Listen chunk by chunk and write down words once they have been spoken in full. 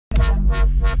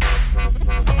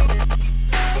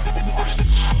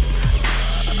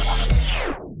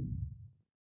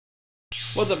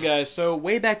What's up guys? So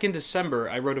way back in December,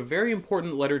 I wrote a very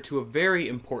important letter to a very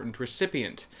important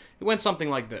recipient. It went something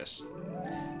like this.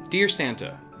 Dear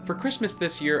Santa, for Christmas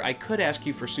this year, I could ask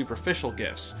you for superficial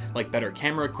gifts, like better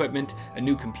camera equipment, a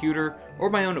new computer, or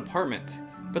my own apartment.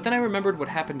 But then I remembered what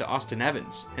happened to Austin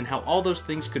Evans, and how all those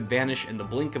things could vanish in the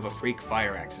blink of a freak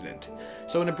fire accident.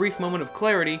 So in a brief moment of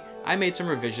clarity, I made some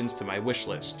revisions to my wish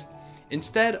list.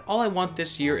 Instead, all I want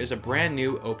this year is a brand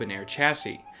new open-air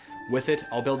chassis. With it,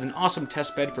 I'll build an awesome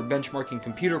testbed for benchmarking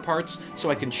computer parts so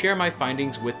I can share my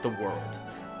findings with the world.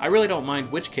 I really don't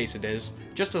mind which case it is,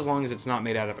 just as long as it's not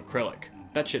made out of acrylic.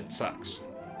 That shit sucks.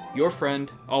 Your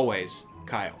friend, always,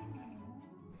 Kyle.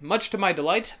 Much to my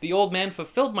delight, the old man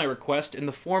fulfilled my request in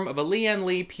the form of a Lian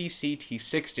Li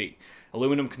PC-T60.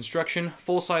 Aluminum construction,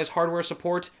 full-size hardware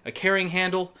support, a carrying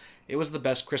handle. It was the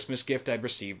best Christmas gift I'd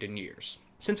received in years.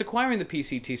 Since acquiring the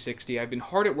PC-T60, I've been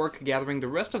hard at work gathering the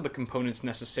rest of the components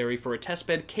necessary for a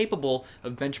testbed capable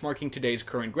of benchmarking today's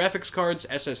current graphics cards,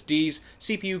 SSDs,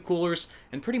 CPU coolers,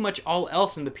 and pretty much all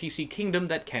else in the PC kingdom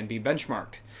that can be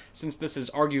benchmarked. Since this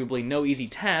is arguably no easy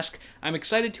task, I'm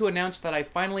excited to announce that I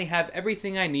finally have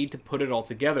everything I need to put it all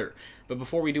together. But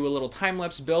before we do a little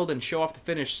time-lapse build and show off the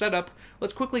finished setup,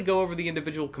 let's quickly go over the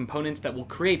individual components that will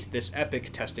create this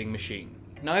epic testing machine.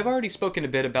 Now, I've already spoken a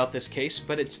bit about this case,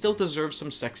 but it still deserves some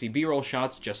sexy B-roll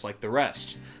shots just like the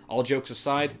rest. All jokes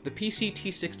aside, the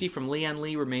PC-T60 from Lian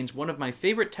Li remains one of my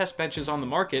favorite test benches on the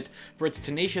market for its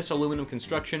tenacious aluminum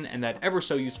construction and that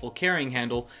ever-so-useful carrying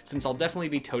handle, since I'll definitely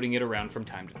be toting it around from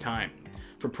time to time.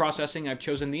 For processing, I've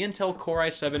chosen the Intel Core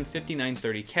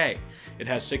i7-5930K. It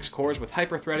has 6 cores with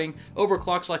hyper-threading,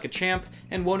 overclocks like a champ,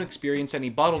 and won't experience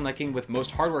any bottlenecking with most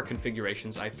hardware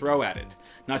configurations I throw at it.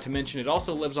 Not to mention it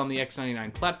also lives on the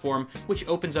X99 platform, which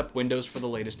opens up windows for the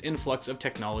latest influx of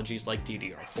technologies like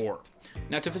DDR4.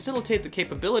 Now, to facilitate the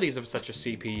capabilities of such a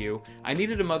CPU, I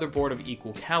needed a motherboard of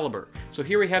equal caliber, so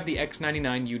here we have the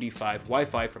X99 UD5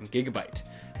 Wi-Fi from Gigabyte.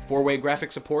 4-way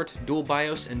graphic support, dual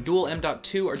BIOS, and dual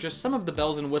M.2 are just some of the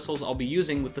bells and whistles I'll be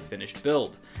using with the finished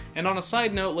build. And on a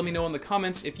side note, let me know in the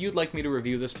comments if you'd like me to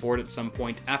review this board at some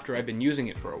point after I've been using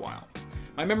it for a while.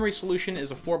 My memory solution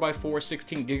is a 4x4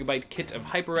 16GB kit of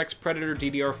HyperX Predator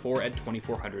DDR4 at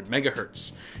 2400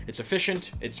 MHz. It's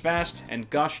efficient, it's fast, and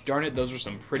gosh darn it, those are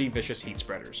some pretty vicious heat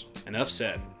spreaders. Enough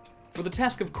said. For the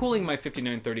task of cooling my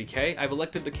 5930K, I've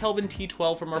elected the Kelvin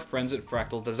T12 from our friends at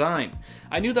Fractal Design.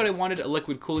 I knew that I wanted a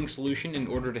liquid cooling solution in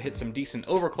order to hit some decent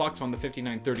overclocks on the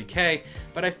 5930K,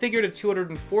 but I figured a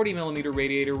 240mm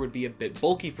radiator would be a bit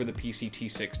bulky for the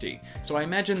PC-T60, so I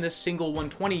imagine this single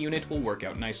 120 unit will work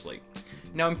out nicely.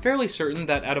 Now, I'm fairly certain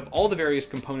that out of all the various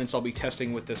components I'll be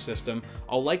testing with this system,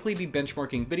 I'll likely be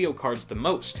benchmarking video cards the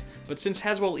most, but since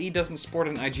haswell-e doesn't support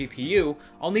an iGPU,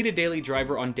 I'll need a daily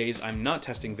driver on days I'm not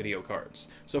testing video cards.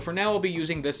 So for now, I'll be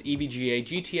using this EVGA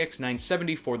GTX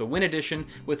 970 for the Win Edition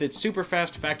with its super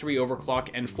fast factory overclock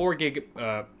and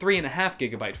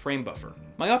 3.5GB frame buffer.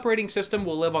 My operating system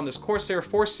will live on this Corsair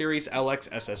 4 Series LX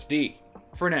SSD.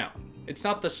 For now. It's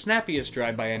not the snappiest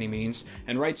drive by any means,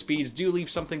 and write speeds do leave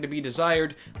something to be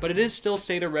desired, but it is still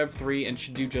SATA Rev 3 and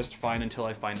should do just fine until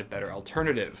I find a better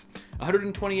alternative.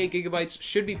 128GB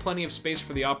should be plenty of space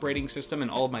for the operating system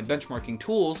and all of my benchmarking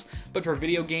tools, but for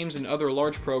video games and other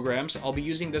large programs, I'll be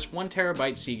using this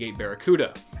 1TB Seagate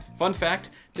Barracuda. Fun fact,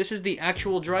 this is the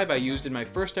actual drive I used in my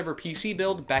first ever PC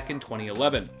build back in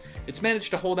 2011. It's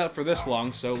managed to hold out for this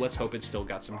long, so let's hope it's still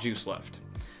got some juice left.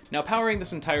 Now, powering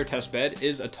this entire testbed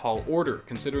is a tall order,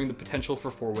 considering the potential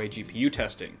for 4-way GPU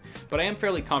testing, but I am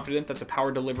fairly confident that the power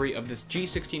delivery of this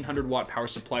G1600-watt power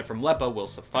supply from LEPA will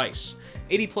suffice.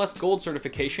 80+ gold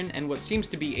certification and what seems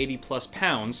to be 80+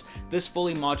 pounds, this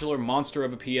fully modular monster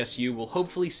of a PSU will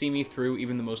hopefully see me through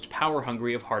even the most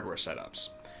power-hungry of hardware setups.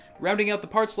 Rounding out the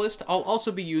parts list, I'll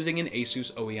also be using an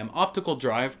Asus OEM optical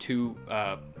drive to,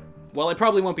 well, I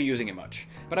probably won't be using it much,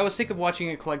 but I was sick of watching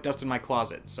it collect dust in my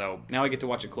closet, so now I get to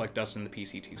watch it collect dust in the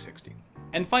PC-T60.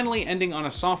 And finally, ending on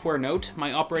a software note,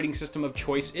 my operating system of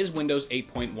choice is Windows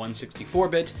 8.1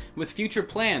 64-bit, with future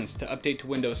plans to update to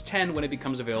Windows 10 when it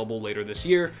becomes available later this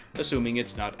year, assuming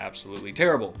it's not absolutely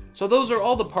terrible. So those are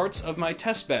all the parts of my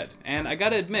testbed, and I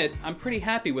gotta admit, I'm pretty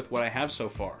happy with what I have so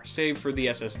far, save for the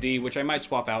SSD, which I might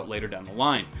swap out later down the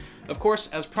line. Of course,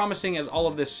 as promising as all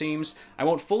of this seems, I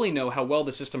won't fully know how well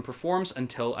the system performs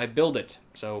until I build it,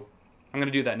 so I'm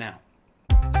gonna do that now.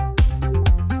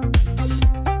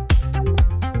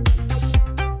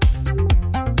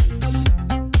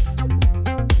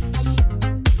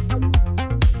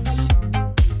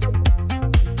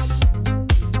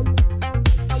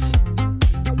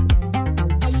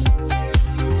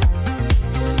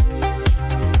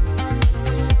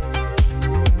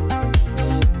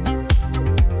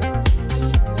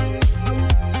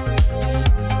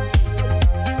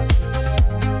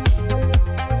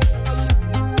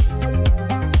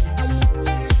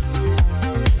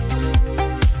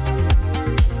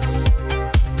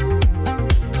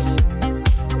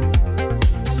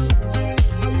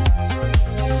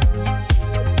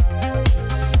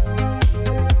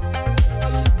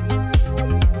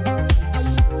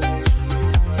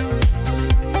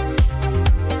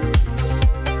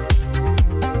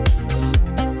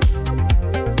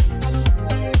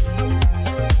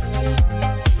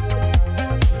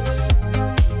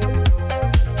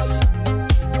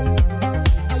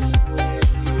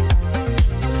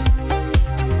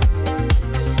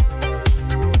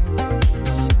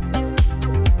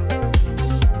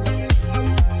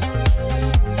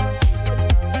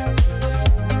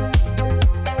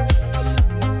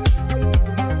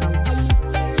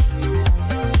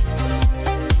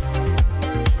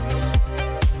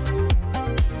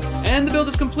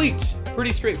 is complete.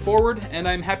 Pretty straightforward, and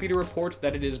I'm happy to report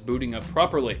that it is booting up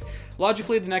properly.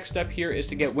 Logically, the next step here is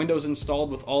to get Windows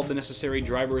installed with all the necessary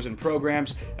drivers and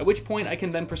programs, at which point I can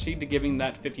then proceed to giving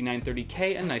that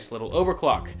 5930K a nice little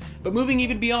overclock. But moving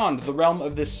even beyond the realm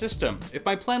of this system, if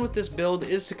my plan with this build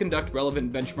is to conduct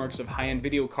relevant benchmarks of high-end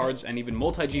video cards and even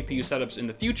multi-GPU setups in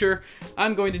the future,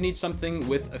 I'm going to need something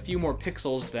with a few more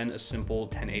pixels than a simple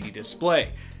 1080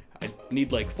 display. I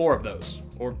need like 4 of those,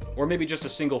 or maybe just a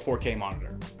single 4K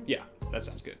monitor. Yeah, that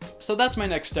sounds good. So that's my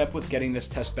next step with getting this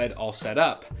test bed all set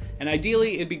up. And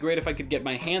ideally, it'd be great if I could get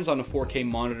my hands on a 4K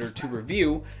monitor to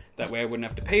review, that way I wouldn't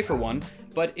have to pay for one,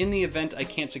 but in the event I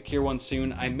can't secure one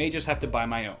soon, I may just have to buy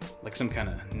my own, like some kind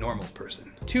of normal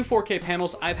person. 2 4K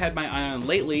panels I've had my eye on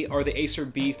lately are the Acer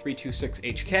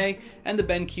B326HK and the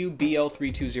BenQ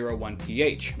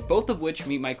BL3201PH, both of which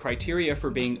meet my criteria for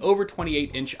being over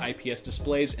 28-inch IPS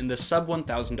displays in the sub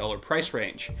 $1,000 price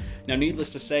range. Now needless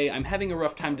to say, I'm having a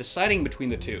rough time deciding between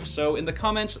the two, so in the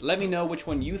comments let me know which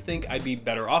one you think I'd be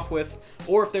better off with,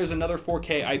 or if there's another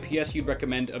 4K IPS you'd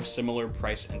recommend of similar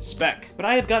price and spec. But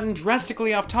I have gotten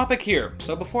drastically off topic here,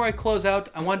 so before I close out,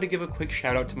 I wanted to give a quick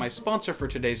shout out to my sponsor for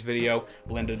today's video,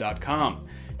 lynda.com.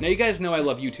 Now you guys know I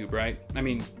love YouTube, right? I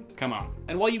mean, come on.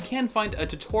 And while you can find a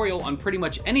tutorial on pretty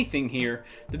much anything here,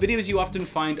 the videos you often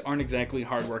find aren't exactly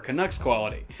hardware Canucks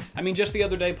quality. I mean, just the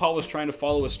other day, Paul was trying to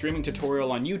follow a streaming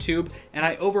tutorial on YouTube, and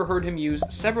I overheard him use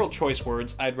several choice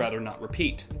words I'd rather not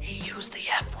repeat. He used the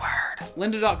F word.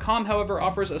 Lynda.com, however,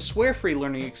 offers a swear-free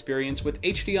learning experience with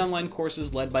HD online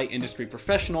courses led by industry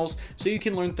professionals, so you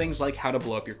can learn things like how to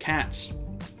blow up your cats.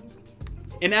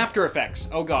 In After Effects,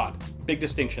 oh god, big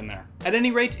distinction there. At any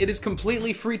rate, it is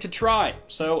completely free to try,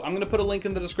 so I'm going to put a link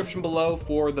in the description below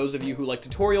for those of you who like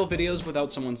tutorial videos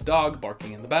without someone's dog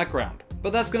barking in the background.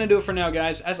 But that's going to do it for now,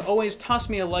 guys. As always, toss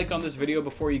me a like on this video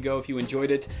before you go if you enjoyed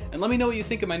it, and let me know what you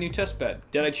think of my new test bed.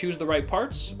 Did I choose the right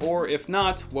parts? Or if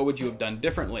not, what would you have done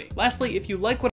differently? Lastly, if you like what